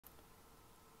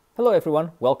Hello everyone,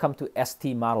 welcome to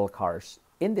ST Model Cars.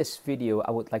 In this video,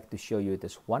 I would like to show you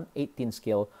this 1/18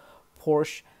 scale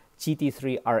Porsche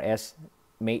GT3 RS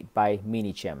made by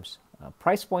Minichamps.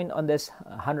 Price point on this,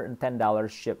 $110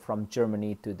 shipped from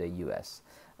Germany to the US.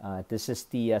 This is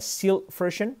the sealed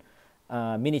version.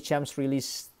 Minichamps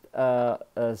released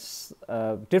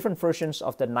different versions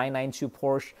of the 992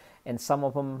 Porsche, and some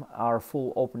of them are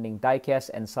full opening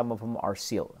diecast and some of them are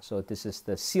sealed. So this is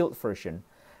the sealed version.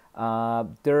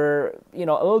 They're a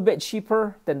little bit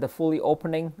cheaper than the fully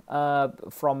opening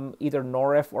from either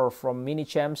Norev or from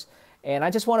Minichamps, and I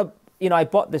just want to I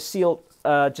bought the sealed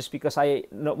just because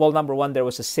number one, there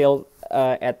was a sale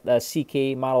at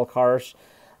CK Model Cars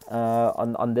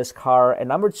on this car, and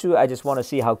number two, I just want to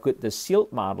see how good the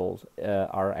sealed models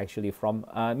are actually from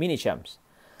Minichamps.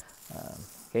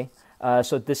 Okay,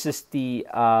 so this is the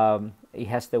it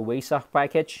has the Weissach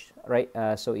package, right?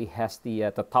 So it has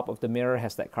the top of the mirror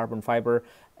has that carbon fiber,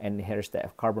 and here's the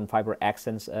carbon fiber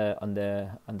accents on the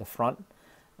front,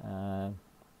 and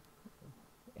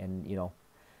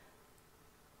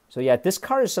so yeah, this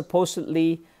car is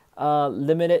supposedly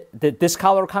limited. This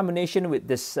color combination with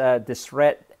this this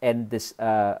red and this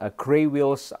gray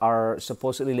wheels are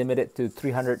supposedly limited to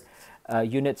 300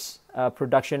 units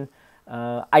production.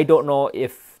 I don't know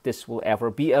if this will ever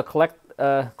be a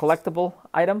collectible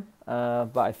item,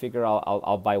 but I figure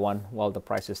I'll buy one while the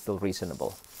price is still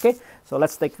reasonable. Okay, so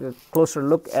let's take a closer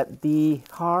look at the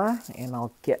car, and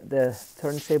I'll get the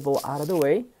turntable out of the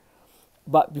way.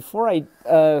 But before I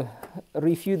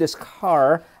review this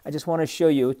car, I just want to show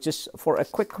you, just for a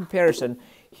quick comparison,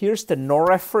 here's the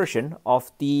Norev version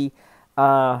of the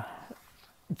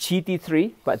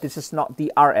GT3, but this is not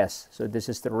the RS. So this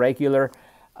is the regular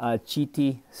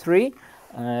GT3,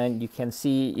 and you can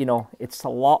see, it's a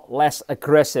lot less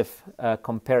aggressive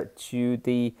compared to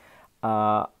the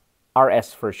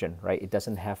RS version, right? It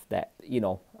doesn't have that,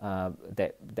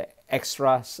 the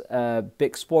extra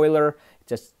big spoiler. It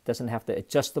just doesn't have the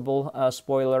adjustable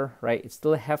spoiler, right? It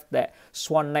still have that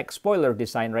swan neck spoiler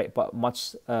design, right? But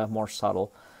much more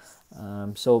subtle.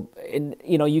 So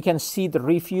you can see the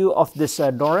review of this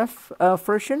Norev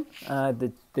version,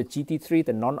 the GT3,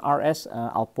 the non-RS.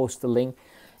 I'll post the link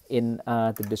in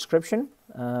the description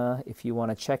if you want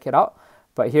to check it out.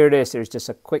 But here it is. There's just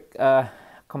a quick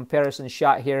comparison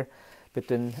shot here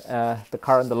between the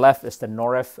car on the left is the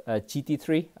Norev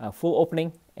GT3 full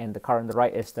opening, and the car on the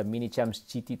right is the Minichamps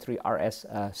GT3 RS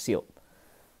sealed.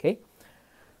 Okay,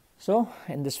 so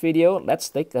in this video, let's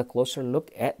take a closer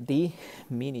look at the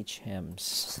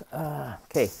Minichamps.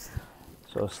 Okay,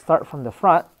 so start from the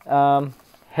front.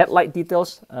 Headlight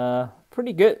details,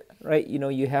 pretty good, right?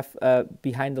 You have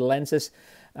behind the lenses,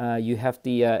 you have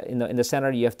the in the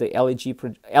center, you have the LED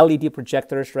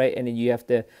projectors, right? And then you have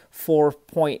the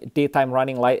 4-point daytime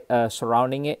running light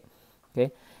surrounding it.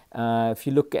 Okay, if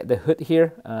you look at the hood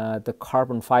here, the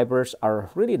carbon fibers are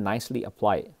really nicely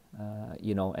applied.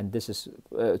 And this is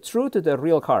true to the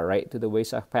real car, right? To the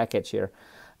Weissach package here.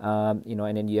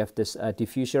 And then you have this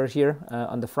diffuser here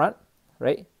on the front,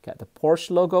 right? Got the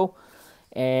Porsche logo.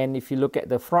 And if you look at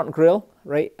the front grille,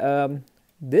 right,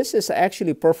 this is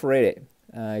actually perforated.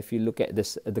 If you look at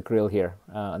this, the grille here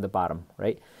on the bottom,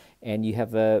 right, and you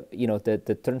have the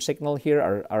turn signal here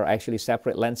are actually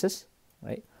separate lenses,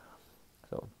 right?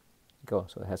 So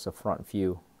so it has a front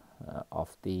view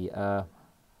of the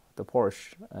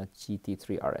Porsche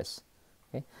GT3 RS.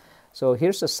 Okay, so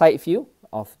here's a side view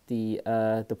of the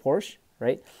Porsche,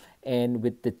 right? And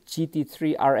with the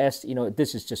GT3 RS,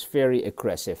 this is just very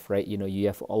aggressive, right? You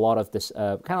have a lot of this,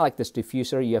 kind of like this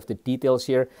diffuser. You have the details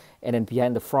here, and then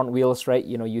behind the front wheels, right?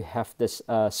 You have this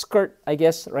skirt, I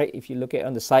guess, right? If you look at it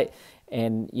on the side,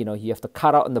 and you have the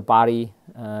cutout on the body.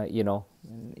 You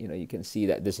can see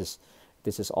that this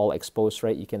is all exposed,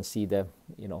 right? You can see the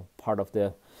part of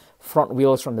the front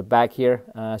wheels from the back here.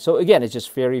 So again, it's just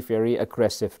very, very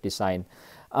aggressive design.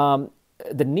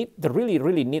 The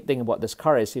really neat thing about this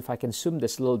car is, if I can zoom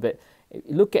this a little bit,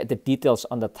 look at the details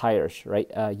on the tires, right?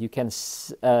 You can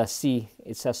see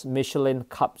it says Michelin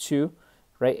Cup 2,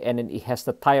 right? And then it has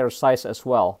the tire size as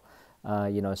well.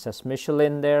 It says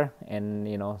Michelin there, and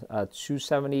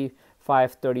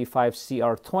 275/35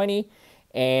 CR20,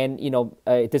 and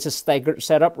this is staggered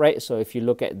setup, right? So if you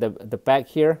look at the back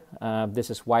here, this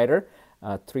is wider,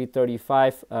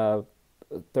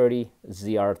 335/30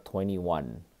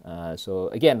 ZR21. So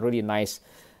again, really nice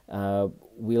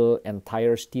wheel and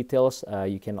tires details.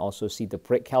 You can also see the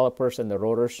brake calipers and the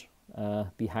rotors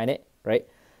behind it, right?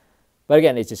 But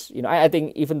again, it's just I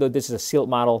think even though this is a sealed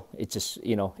model, it just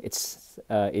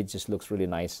it just looks really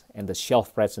nice, and the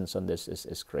shelf presence on this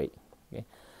is great. Okay,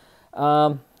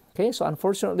 Okay, so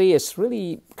unfortunately, it's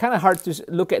really kind of hard to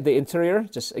look at the interior,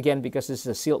 just again because this is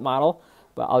a sealed model.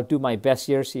 But I'll do my best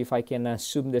here, see if I can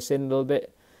zoom this in a little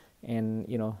bit, and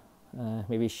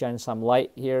maybe shine some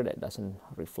light here that doesn't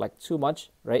reflect too much,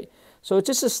 right? So it's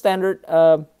just a standard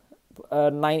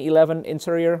 911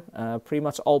 interior, pretty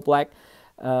much all black.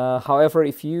 However,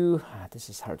 if you, this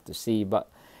is hard to see, but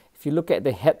if you look at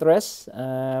the headrest,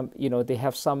 they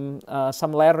have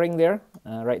some lettering there,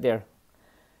 right there.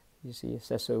 You see, it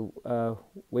says a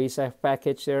way-safe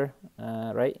package there,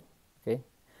 right? Okay,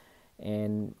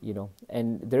 and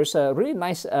and there's a really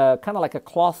nice kind of like a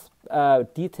cloth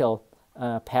detail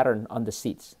pattern on the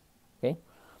seats. Okay,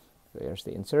 there's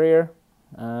the interior.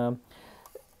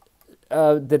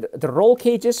 The roll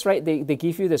cages, right? They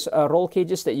give you this roll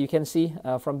cages that you can see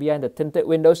from behind the tinted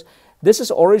windows. This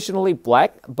is originally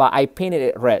black, but I painted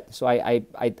it red. So I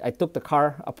took the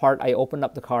car apart, I opened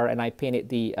up the car, and I painted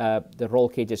the roll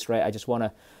cages red. I just want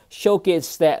to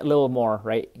showcase that a little more,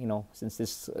 right? Since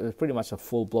this is pretty much a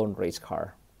full-blown race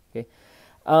car. Okay.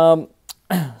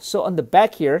 So on the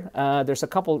back here, there's a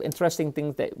couple interesting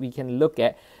things that we can look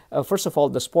at. First of all,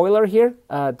 the spoiler here,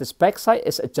 this back side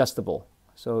is adjustable.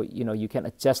 So, you can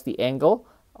adjust the angle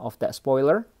of that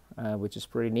spoiler, which is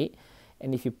pretty neat.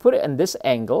 And if you put it in this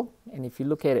angle, and if you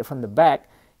look at it from the back,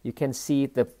 you can see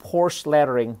the Porsche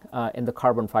lettering in the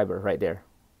carbon fiber right there.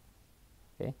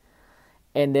 Okay.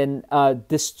 And then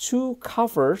these two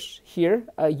covers here,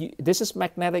 this is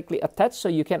magnetically attached, so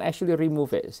you can actually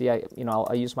remove it. See,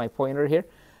 I'll use my pointer here.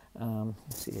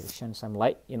 Let's see, shine some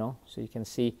light, so you can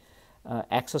see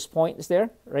access points there,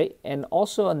 right? And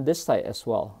also on this side as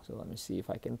well. So let me see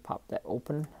if I can pop that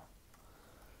open.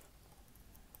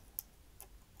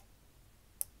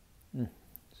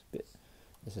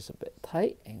 This is a bit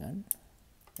tight. Hang on.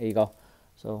 There you go.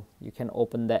 So you can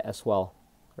open that as well,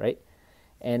 right?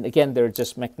 And again, they're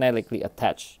just magnetically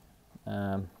attached.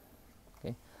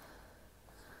 Okay.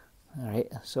 All right.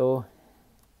 So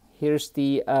here's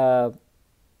the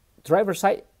driver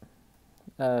side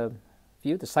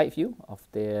view, the side view of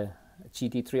the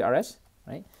GT3 RS,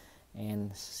 right?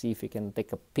 And see if you can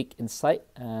take a peek inside,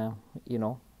 the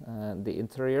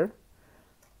interior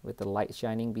with the light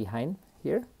shining behind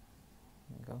here.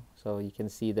 There you go. So you can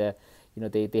see the,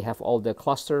 they have all the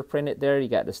cluster printed there. You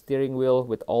got the steering wheel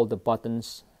with all the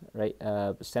buttons, right?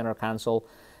 Center console.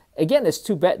 Again, it's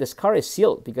too bad this car is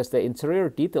sealed because the interior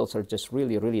details are just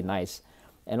really, really nice.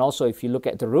 And also, if you look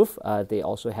at the roof, they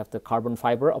also have the carbon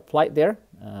fiber applied there,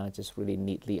 just really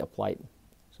neatly applied.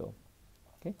 So,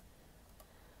 okay.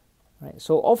 Right.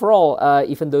 So overall,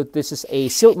 even though this is a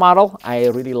sealed model, I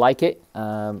really like it.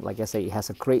 Like I say, it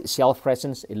has a great shelf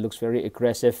presence. It looks very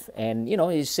aggressive, and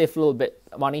you save a little bit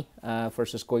of money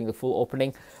versus going the full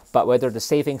opening. But whether the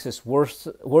savings is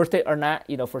worth it or not,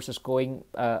 versus going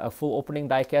a full opening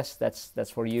diecast,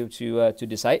 that's for you to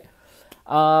decide.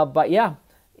 But yeah.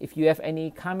 If you have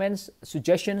any comments,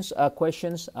 suggestions,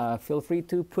 questions, feel free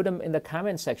to put them in the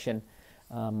comment section.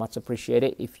 Much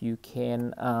appreciated if you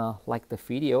can like the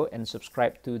video and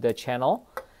subscribe to the channel.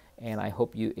 And I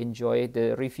hope you enjoy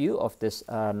the review of this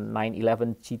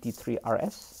 911 GT3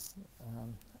 RS.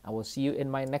 I will see you in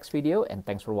my next video, and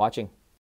thanks for watching.